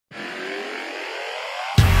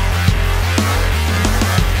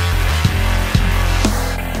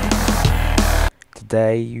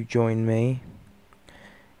today you join me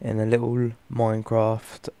in a little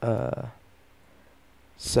Minecraft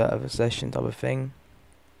server session type of thing.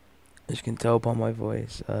 As you can tell by my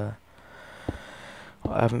voice, I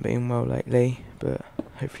haven't been well lately, but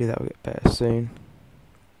hopefully that will get better soon.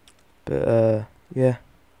 But yeah,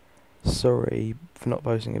 sorry for not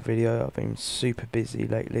posting a video. I've been super busy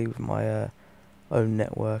lately with my own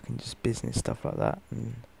network and just business stuff like that,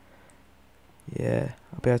 and yeah,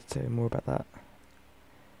 I'll be able to tell you more about that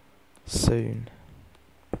soon.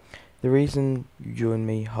 The reason you join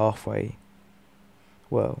me halfway,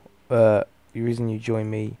 the reason you join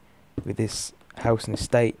me with this house and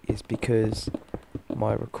estate is because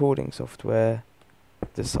my recording software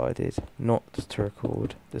decided not to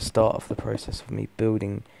record the start of the process of me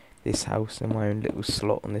building this house in my own little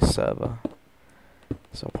slot on this server.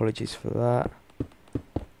 So apologies for that,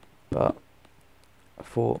 but I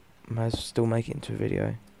thought I might as well still make it into a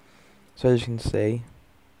video. So as you can see,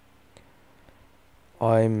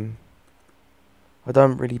 I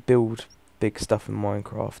don't really build big stuff in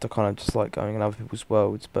Minecraft. I kind of just like going in other people's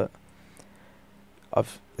worlds, but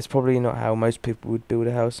it's probably not how most people would build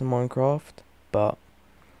a house in Minecraft, but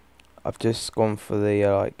I've just gone for the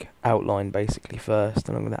like outline basically first,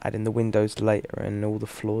 and I'm going to add in the windows later and all the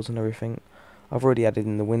floors and everything. I've already added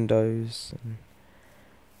in the windows and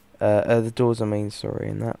the doors, sorry,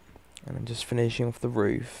 and that, and I'm just finishing off the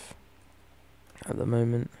roof at the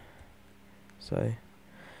moment. So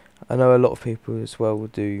I know a lot of people as well will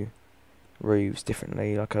do roofs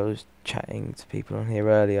differently. Like I was chatting to people on here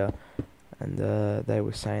earlier, and they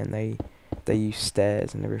were saying they use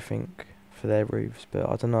stairs and everything for their roofs, but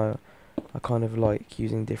I don't know. I kind of like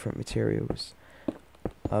using different materials.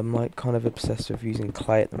 I'm like kind of obsessed with using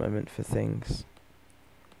clay at the moment for things.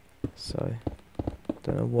 So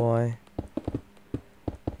don't know why.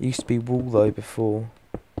 It used to be wool though before.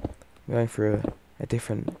 I'm going through a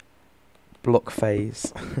different block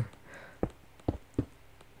phase.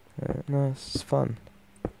 No, it's fun.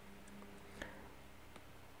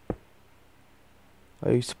 I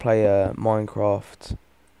used to play Minecraft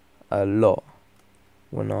a lot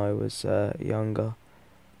when I was younger,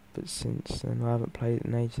 but since then I haven't played it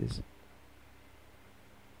in ages.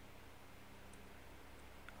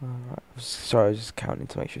 Alright, sorry, I was just counting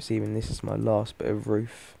to make sure it's even. This is my last bit of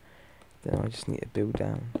roof. Then I just need to build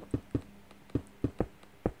down.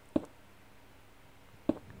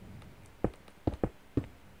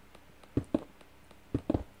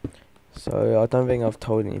 So I don't think I've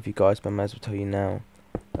told any of you guys, but I may as well tell you now.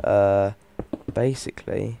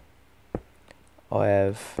 Basically, I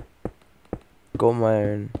have got my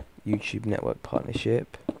own YouTube network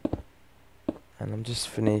partnership, and I'm just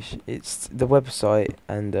finished. It's the website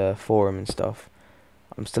and forum and stuff.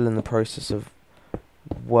 I'm still in the process of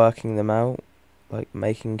working them out, like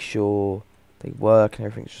making sure they work and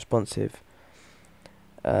everything's responsive.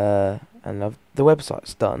 And the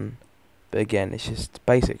website's done, but again, it's just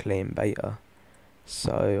basically in beta.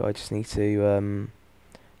 So I just need to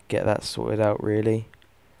get that sorted out really,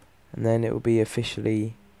 and then it will be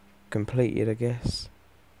officially completed, I guess,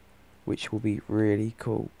 which will be really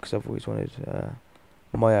cool because I've always wanted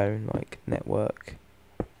my own like network,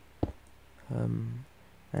 and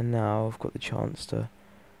now I've got the chance to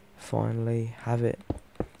finally have it,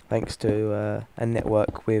 thanks to a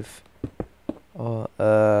network with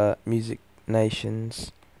music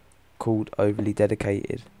nations called Overly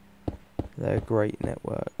Dedicated. They're a great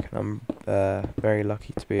network, and I'm very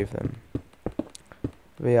lucky to be with them.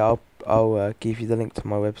 But yeah, I'll give you the link to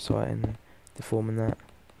my website and the form and that.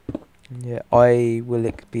 And yeah, I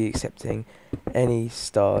will be accepting any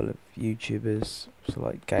style of YouTubers, so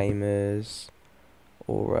like gamers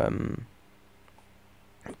or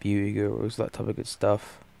beauty gurus, that type of good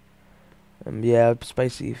stuff. Yeah, it's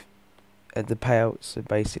basically the payouts are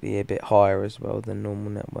basically a bit higher as well than normal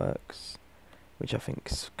networks, which I think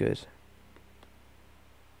is good.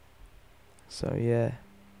 So yeah.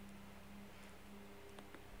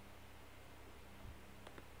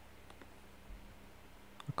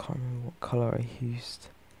 I can't remember what colour I used.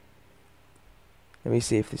 Let me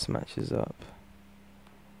see if this matches up.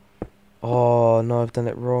 Oh no, I've done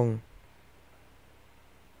it wrong.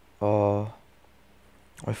 Oh,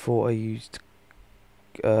 I thought I used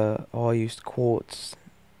I used quartz,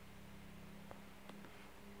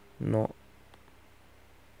 not.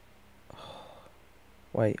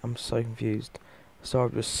 Wait, I'm so confused.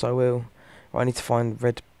 Sorry, I was so ill. I need to find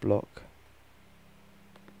red block.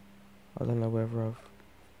 I don't know whether I've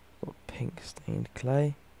got pink stained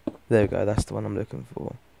clay. There we go, that's the one I'm looking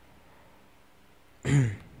for.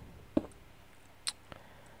 I'm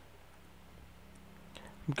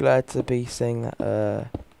glad to be saying that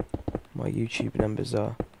my YouTube numbers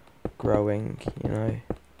are growing, you know.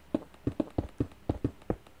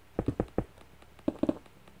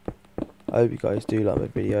 I hope you guys do like my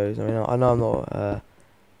videos. I mean, I know I'm not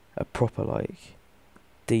a proper, like,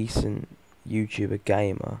 decent YouTuber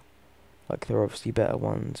gamer. Like, there are obviously better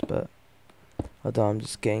ones, but I don't know, I'm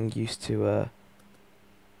just getting used to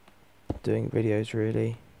doing videos,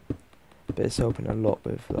 really. But it's helping a lot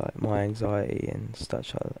with, like, my anxiety and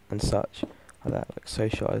such like that, like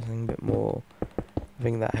socialising a bit more. I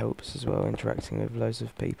think that helps as well, interacting with loads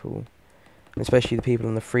of people, and especially the people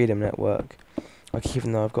on the Freedom Network. Like,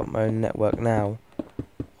 even though I've got my own network now,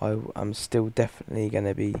 I'm still definitely going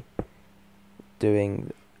to be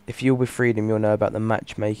doing... If you're with Freedom, you'll know about the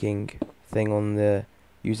matchmaking thing on the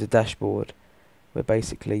user dashboard, where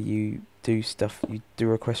basically you do stuff, you do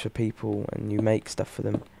requests for people, and you make stuff for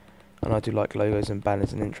them. And I do, like, logos and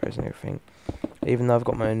banners and intros and everything. Even though I've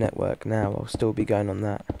got my own network now, I'll still be going on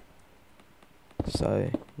that. So,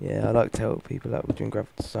 yeah, I like to help people out with doing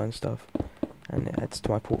graphic design stuff, and it adds to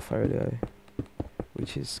my portfolio,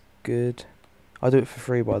 which is good. I do it for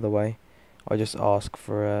free, by the way. I just ask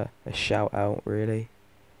for a shout out, really,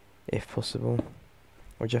 if possible,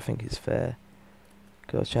 which I think is fair.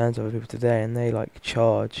 Because I was chatting to other people today, and they, like,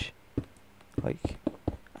 charge like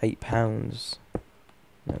 £8.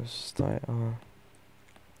 And it was just like, oh,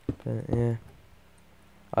 but yeah,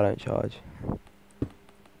 I don't charge.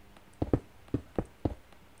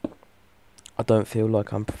 I don't feel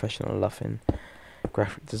like I'm professional enough in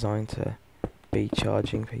graphic design to be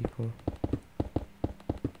charging people.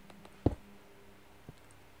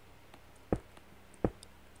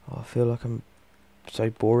 Oh, I feel like I'm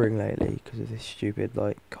so boring lately because of this stupid,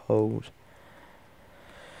 like, cold.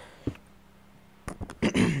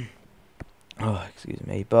 Oh, excuse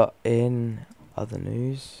me. But in other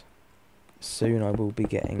news, soon I will be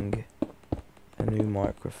getting a new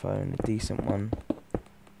microphone, a decent one.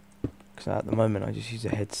 Because at the moment I just use a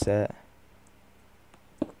headset,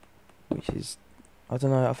 which is, I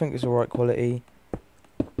don't know, I think it's alright quality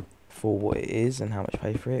for what it is and how much I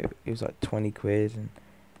pay for it. It was like 20 quid, and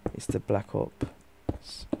it's the Black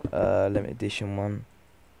Ops limited edition one.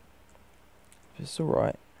 It's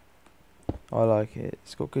alright. I like it.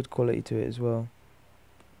 It's got good quality to it as well.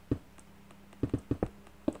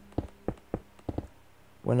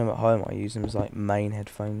 When I'm at home, I use them as, like, main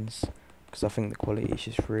headphones, because I think the quality is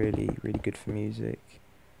just really, really good for music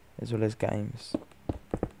as well as games.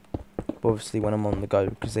 But obviously when I'm on the go,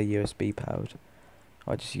 because they're USB powered,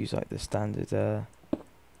 I just use, like, the standard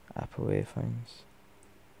Apple earphones.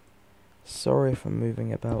 Sorry if I'm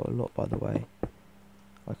moving about a lot, by the way,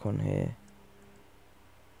 like on here.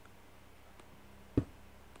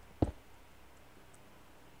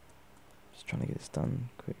 Just trying to get this done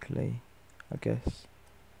quickly, I guess.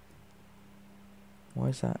 Why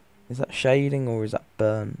is that? Is that shading or is that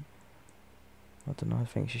burn? I don't know, I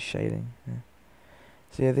think it's just shading. Yeah.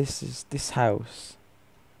 So yeah, this house.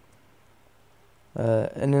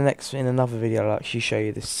 In another video, I'll actually show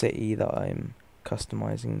you the city that I'm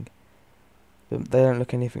customizing. But they don't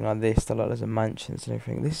look anything like this. They're like loads of mansions and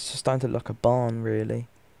everything. This is just starting to look like a barn, really.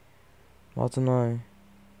 I don't know.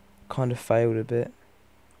 Kind of failed a bit.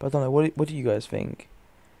 But I don't know. What do you guys think?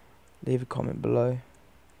 Leave a comment below.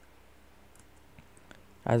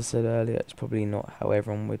 As I said earlier, it's probably not how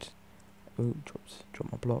everyone would... Ooh, dropped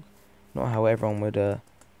my block. Not how everyone would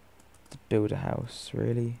build a house,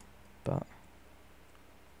 really. But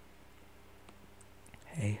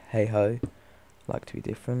hey ho, like to be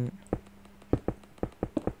different.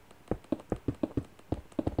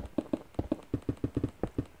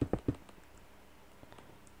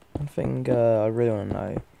 One thing I really want to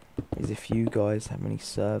know is if you guys have any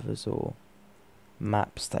servers or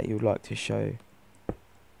maps that you would like to show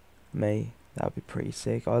me. That would be pretty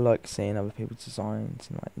sick. I like seeing other people's designs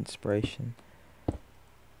and, like, inspiration.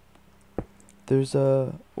 There's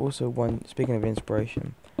also one, speaking of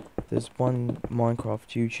inspiration, there's one Minecraft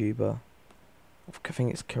YouTuber, I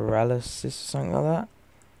think it's Keralis or something like that.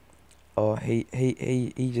 Oh, he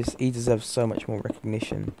deserves so much more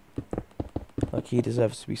recognition. Like, he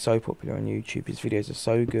deserves to be so popular on YouTube. His videos are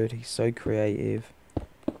so good, he's so creative.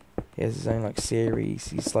 He has his own, like, series.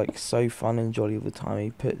 He's, like, so fun and jolly all the time.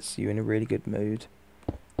 He puts you in a really good mood,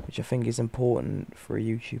 which I think is important for a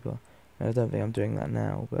YouTuber. And I don't think I'm doing that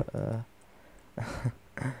now, but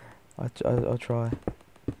I'll try.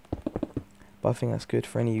 But I think that's good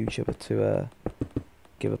for any YouTuber to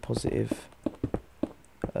give a positive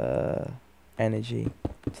energy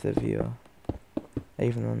to the viewer.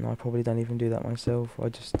 Even though I probably don't even do that myself. I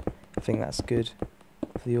think that's good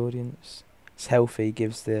for the audience. It's healthy,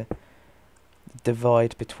 gives the the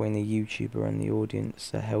divide between the YouTuber and the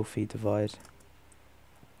audience, a healthy divide.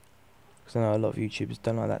 Because I know a lot of YouTubers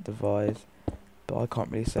don't like that divide, but I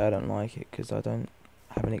can't really say I don't like it because I don't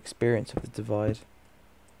have any experience of the divide.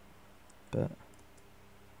 But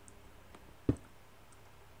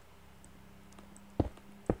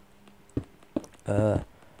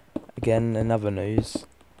again, another news.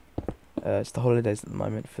 It's the holidays at the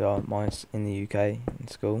moment for mine in the UK in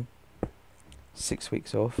school. 6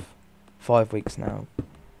 weeks off, 5 weeks now.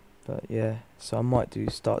 But yeah, so I might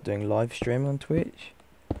start doing live streaming on Twitch.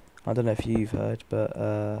 I don't know if you've heard, but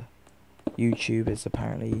YouTube has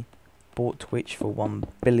apparently bought Twitch for $1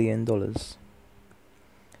 billion.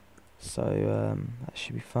 So that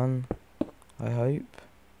should be fun, I hope.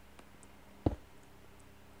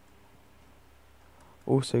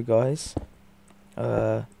 Also guys,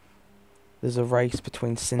 there's a race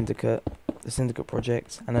between the Syndicate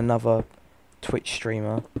project, and another Twitch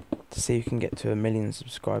streamer to see who can get to 1 million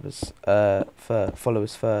subscribers,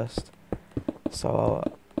 followers first. So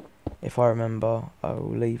if I remember, I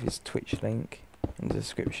will leave his Twitch link in the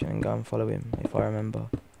description and go and follow him if I remember.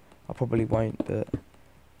 I probably won't, but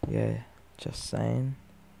yeah, just saying.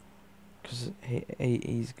 Because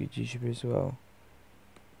he's a good YouTuber as well.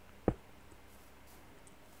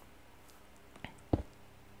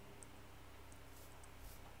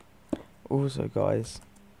 Also guys,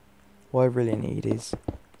 what I really need is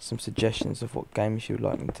some suggestions of what games you would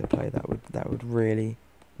like me to play. That would really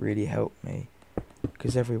help me.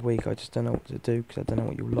 Because every week I just don't know what to do, because I don't know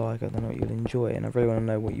what you'll like, I don't know what you'll enjoy, and I really want to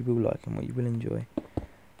know what you will like and what you will enjoy,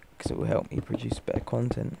 because it will help me produce better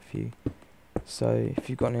content for you. So if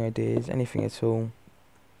you've got any ideas, anything at all,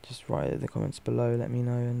 just write it in the comments below, let me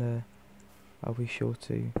know, and I'll be sure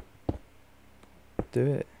to do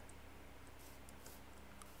it.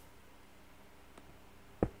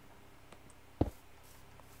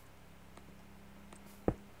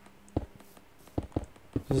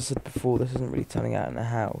 As I said before, this isn't really turning out in a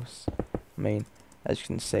house. I mean, as you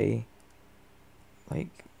can see, like,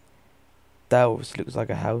 that obviously looks like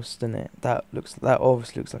a house, doesn't it? That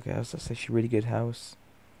obviously looks like a house. That's actually a really good house.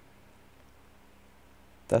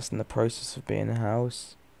 That's in the process of being a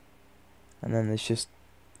house. And then there's just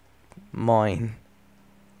mine,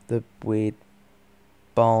 the weird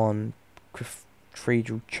barn,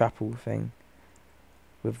 cathedral chapel thing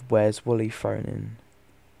with Where's Wally thrown in.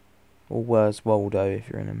 Or Where's Waldo if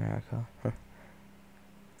you're in America.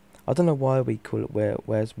 I don't know why we call it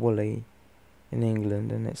Where's Wally in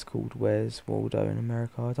England and it's called Where's Waldo in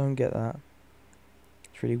America. I don't get that.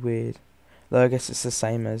 It's really weird. Though I guess it's the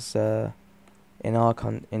same as in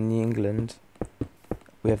England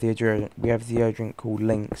we have the deodorant called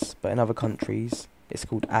Lynx, but in other countries it's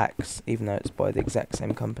called Axe, even though it's by the exact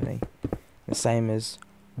same company. The same as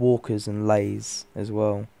Walkers and Lays as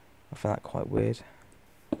well. I find that quite weird.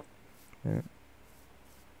 Yeah.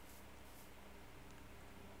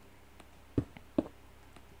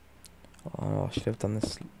 Oh, I should have done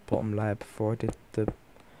this bottom layer before I did the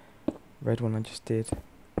red one I just did.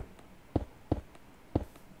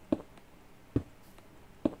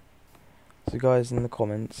 So guys, in the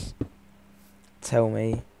comments, tell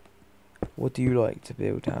me, what do you like to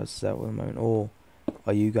build houses at the moment, or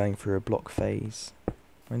are you going through a block phase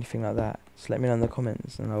or anything like that? Just let me know in the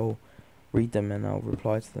comments and I'll read them and I'll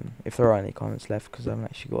reply to them if there are any comments left, because I haven't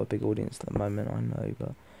actually got a big audience at the moment, I know,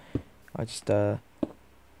 but I just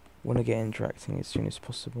want to get interacting as soon as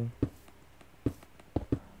possible.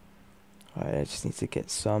 I just need to get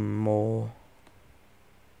some more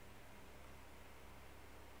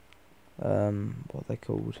what are they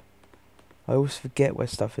called? I always forget where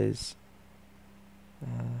stuff is.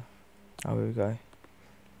 Oh, here we go.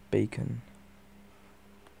 Beacon.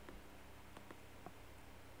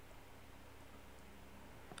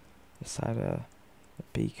 Let's add a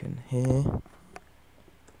beacon here.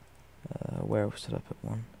 Where else did I put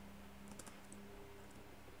one?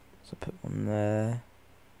 So I put one there.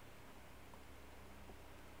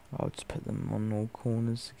 I'll just put them on all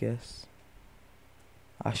corners, I guess.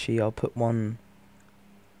 Actually, I'll put one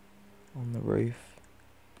on the roof.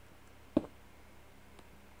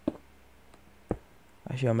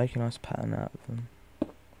 Actually, I'll make a nice pattern out of them,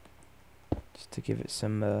 just to give it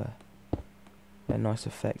some a nice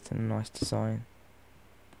effect and a nice design.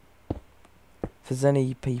 If there's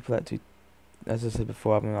any people that do, as I said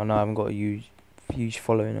before, I know I haven't got a huge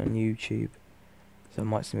following on YouTube, so it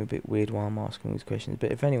might seem a bit weird while I'm asking these questions,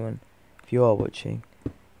 but if anyone, if you are watching,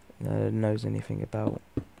 knows anything about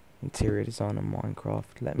interior design on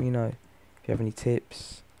Minecraft, let me know. If you have any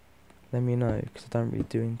tips, let me know, because I don't really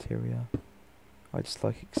do interior, I just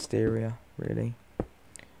like exterior, really.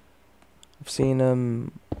 I've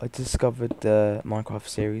seen I discovered the Minecraft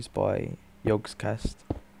series by Yogscast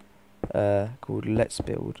called Let's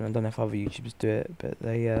Build, and I don't know if other YouTubers do it, but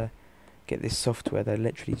they get this software. They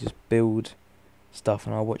literally just build stuff,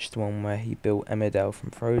 and I watched the one where he built Emmerdale from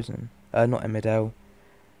Frozen. Not Emmerdale.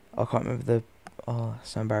 I can't remember the. Oh, that's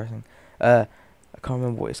so embarrassing. I can't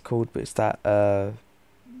remember what it's called, but it's that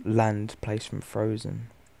land place from Frozen.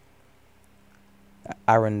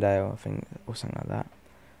 Arendelle, I think, or something like that.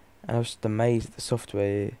 And I was just amazed at the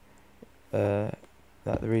software that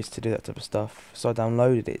there is to do that type of stuff. So I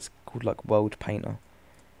downloaded it. It's called like World Painter,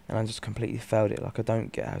 and I just completely failed it. Like, I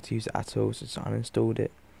don't get how to use it at all, so I uninstalled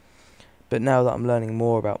it. But now that I'm learning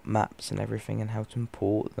more about maps and everything and how to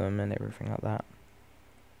import them and everything like that,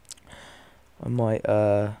 I might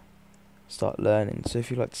start learning. So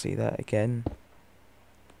if you'd like to see that again,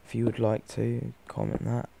 if you would like to comment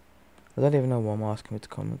that. I don't even know why I'm asking you to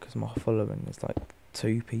comment, because my following is like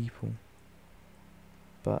 2 people.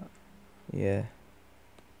 But yeah,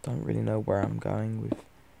 don't really know where I'm going with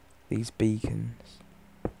these beacons.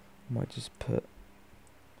 Might just put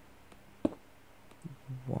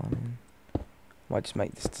one. Might just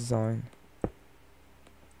make this design.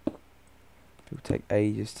 It'll take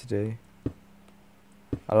ages to do.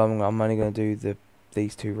 I'm only going to do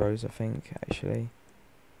these 2 rows, I think, actually,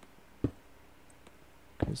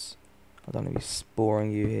 because I don't want to be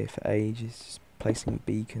boring you here for ages, just placing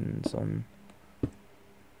beacons on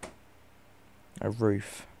a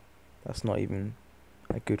roof. That's not even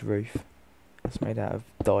a good roof. It's made out of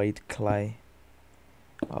dyed clay.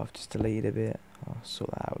 I've just deleted a bit. I'll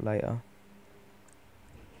sort that out later.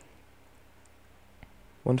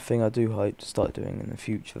 One thing I do hope to start doing in the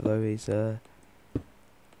future, though, is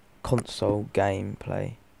console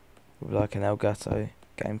gameplay with like an Elgato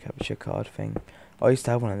game capture card thing. I used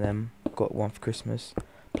to have one of them. Got one for Christmas.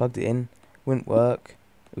 Plugged it in. Wouldn't work.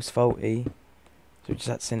 It was faulty. So we just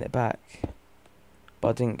had to send it back. But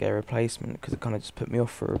I didn't get a replacement because it kind of just put me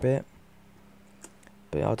off for a bit.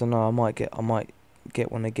 But I don't know. I might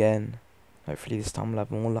get one again. Hopefully this time I'll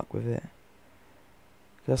have more luck with it.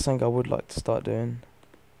 That's something I would like to start doing.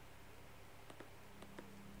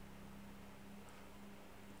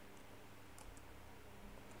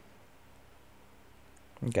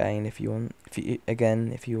 Again, if you want to,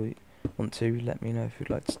 let me know if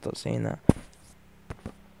you'd like to start seeing that.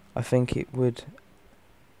 I think it would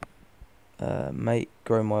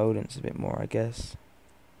grow my audience a bit more, I guess,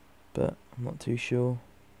 but I'm not too sure.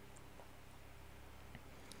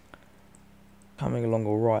 Coming along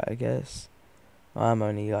alright, I guess. I am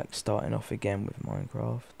only like starting off again with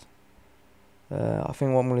Minecraft. I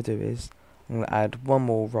think what I'm going to do is I'm going to add one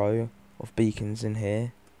more row of beacons in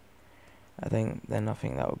here. I think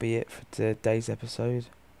that will be it for today's episode.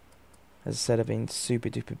 As I said, I've been super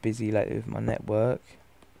duper busy lately with my network,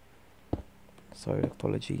 so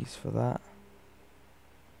apologies for that.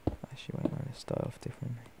 Actually, wait, I'm going to start off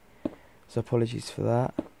differently. So apologies for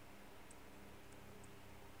that.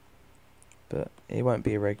 But it won't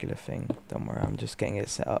be a regular thing, don't worry. I'm just getting it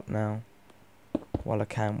set up now while I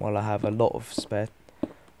have a lot of spare.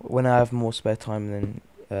 When I have more spare time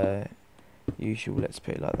than usual, let's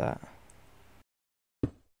put it like that.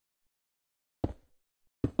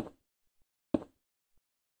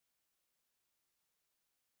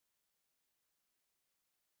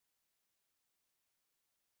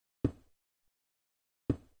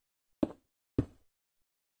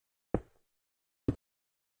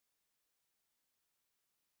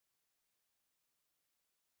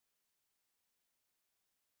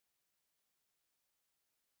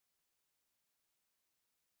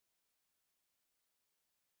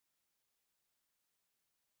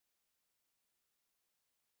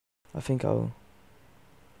 I think I'll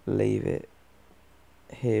leave it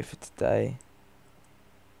here for today.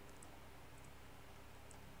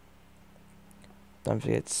 Don't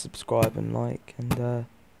forget to subscribe and like, and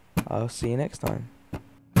I'll see you next time.